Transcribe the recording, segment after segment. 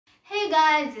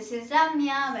guys, this is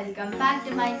Ramya. Welcome back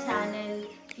to my channel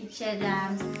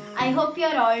FeatureRams. I hope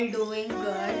you're all doing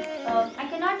good. I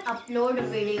cannot upload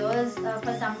videos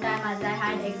for some time as I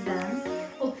had exams.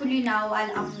 Hopefully now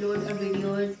I'll upload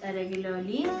videos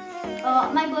regularly.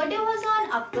 My birthday was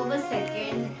on October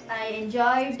 2nd. I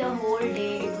enjoyed the whole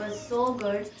day. It was so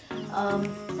good.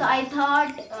 So I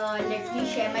thought let me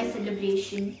share my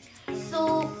celebration.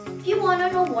 So if you want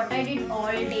to know what I did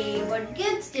all day, what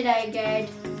gifts did I get,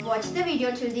 watch the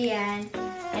video till the end.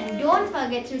 And don't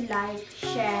forget to like,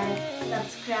 share,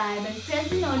 subscribe and press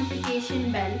the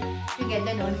notification bell to get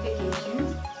the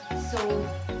notifications. So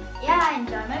yeah,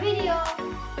 enjoy my video.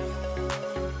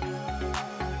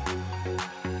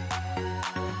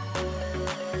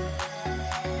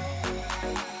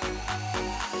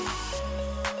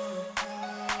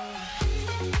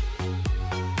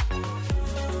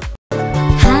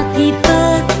 Happy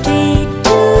birthday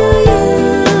to you.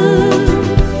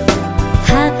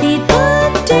 Happy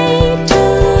birthday to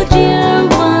dear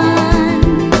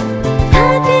one.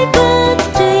 Happy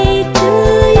birthday to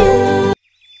you.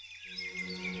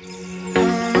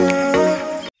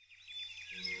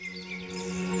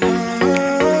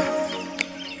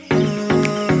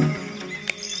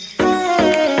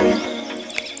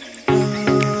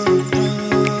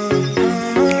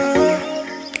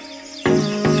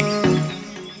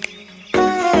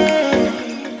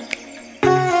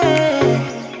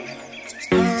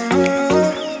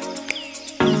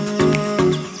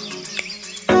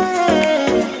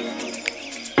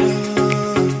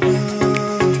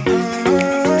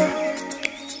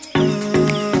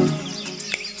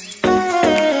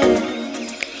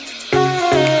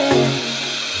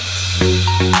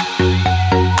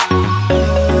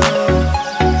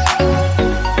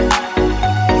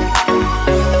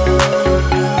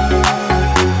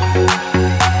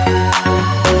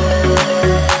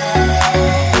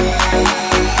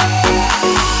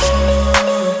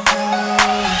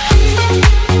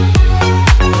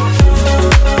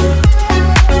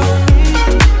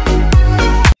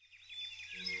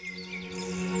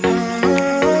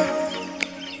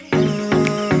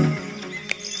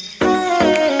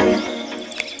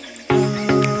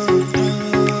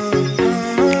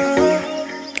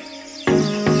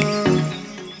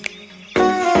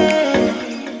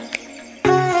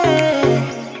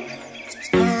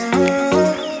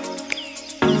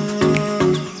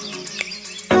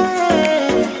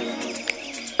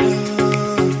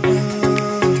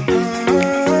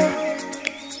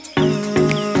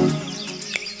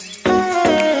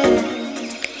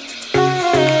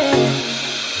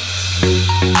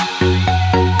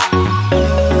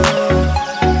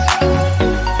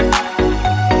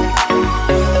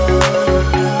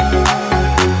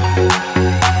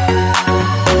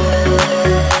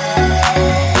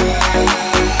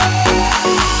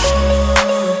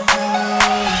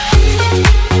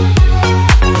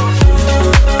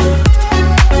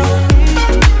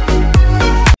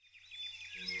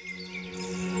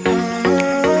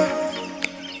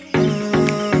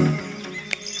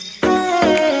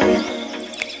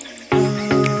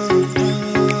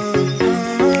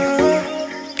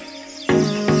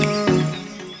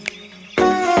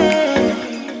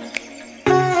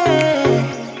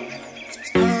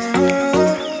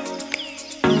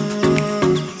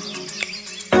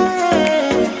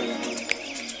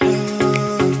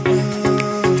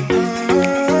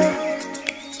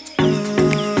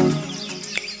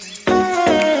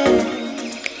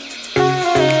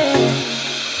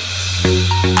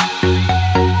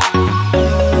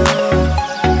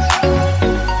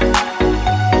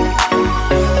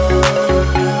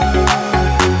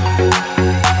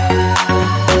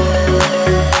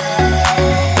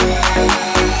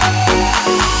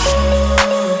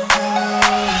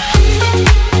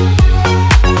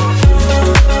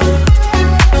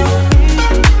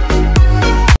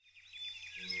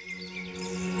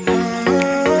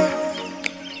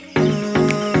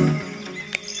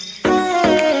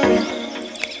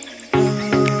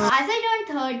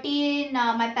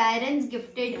 My parents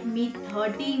gifted me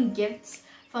 13 gifts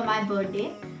for my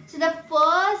birthday. So the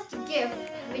first gift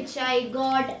which I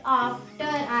got after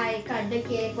I cut the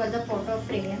cake was a photo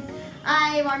frame.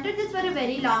 I wanted this for a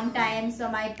very long time, so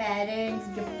my parents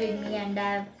gifted me and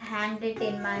I've hanged it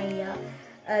in my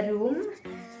room.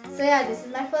 So yeah, this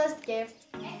is my first gift.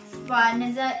 Next one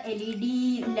is a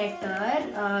LED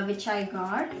letter which I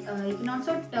got. You can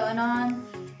also turn on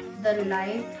the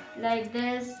light like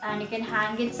this and you can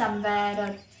hang it somewhere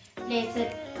or place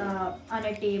it on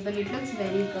a table. It looks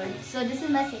very good. So this is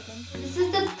my second. This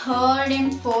is the third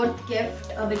and fourth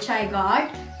gift which I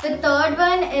got. The third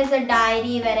one is a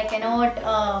diary where I can note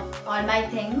all my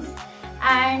things.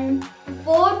 And the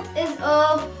fourth is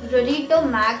a Rorito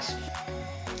Max.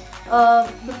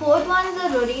 The fourth one is a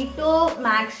Rorito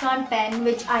Maxtron pen,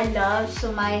 which I love.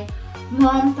 So my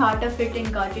mom thought of it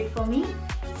and got it for me.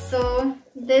 So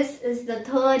this is the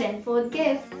third and fourth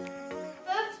gift.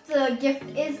 Fifth gift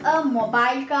is a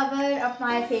mobile cover of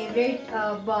my favorite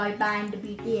boy band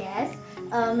BTS.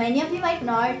 Many of you might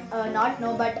not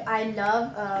know, but I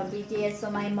love BTS. So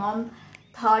my mom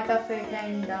thought of it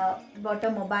and bought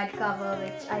a mobile cover,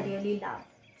 which I really love.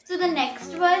 So the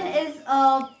next one is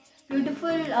a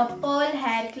beautiful pearl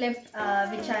hair clip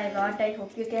which I got. I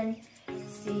hope you can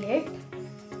see it.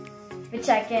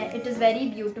 It is very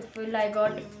beautiful. I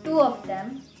got 2 of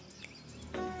them,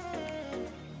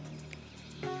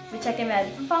 which I can wear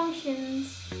for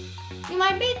functions. You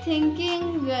might be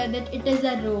thinking that it is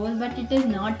a rose, but it is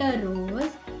not a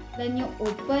rose. When you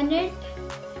open it,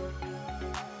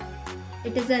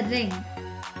 it is a ring.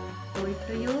 Show it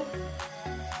to you.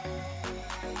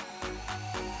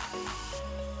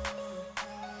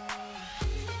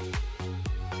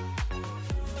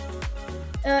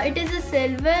 It is a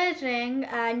silver ring,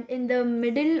 and in the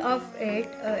middle of it,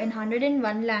 in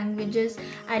 101 languages,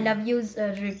 I love you's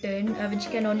written, which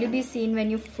can only be seen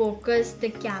when you focus the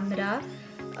camera.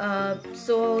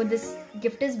 So this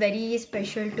gift is very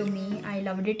special to me. I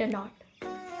loved it a lot.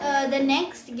 The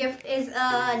next gift is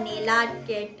a nail art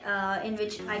kit in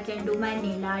which I can do my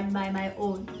nail art by my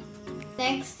own.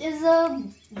 Next is a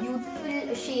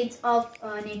beautiful shades of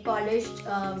nail polish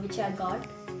which I got.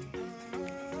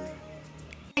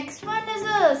 Next one is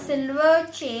a silver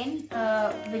chain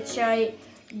which I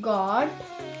got,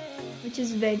 which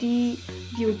is very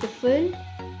beautiful,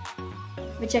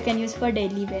 which I can use for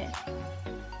daily wear.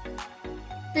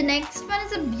 The next one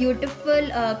is a beautiful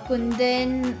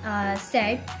kundan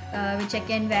set which I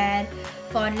can wear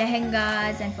for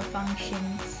lehengas and for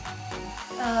functions.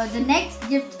 The next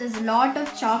gift is a lot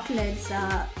of chocolates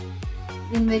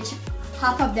in which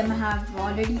half of them I have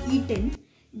already eaten.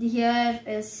 Here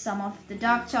is some of the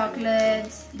dark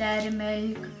chocolates, dairy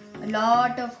milk, a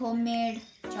lot of homemade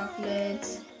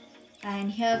chocolates, and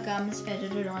here comes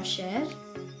Ferrero Rocher.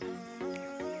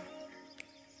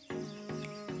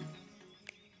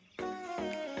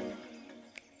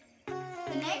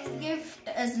 The next gift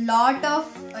is lot of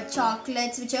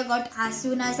chocolates which I got as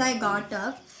soon as I got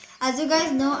up. As you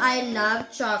guys know, I love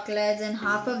chocolates and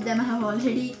half of them I have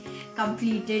already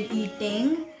completed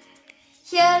eating.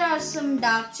 Here are some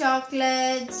dark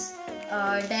chocolates,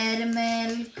 dairy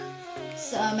milk,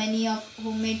 so many of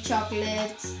homemade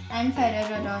chocolates, and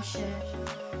Ferrero Rocher.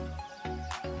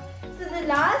 So the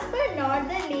last but not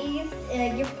the least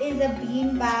gift is a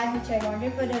bean bag which I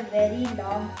wanted for a very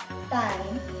long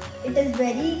time. It is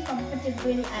very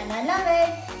comfortable and I love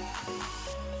it.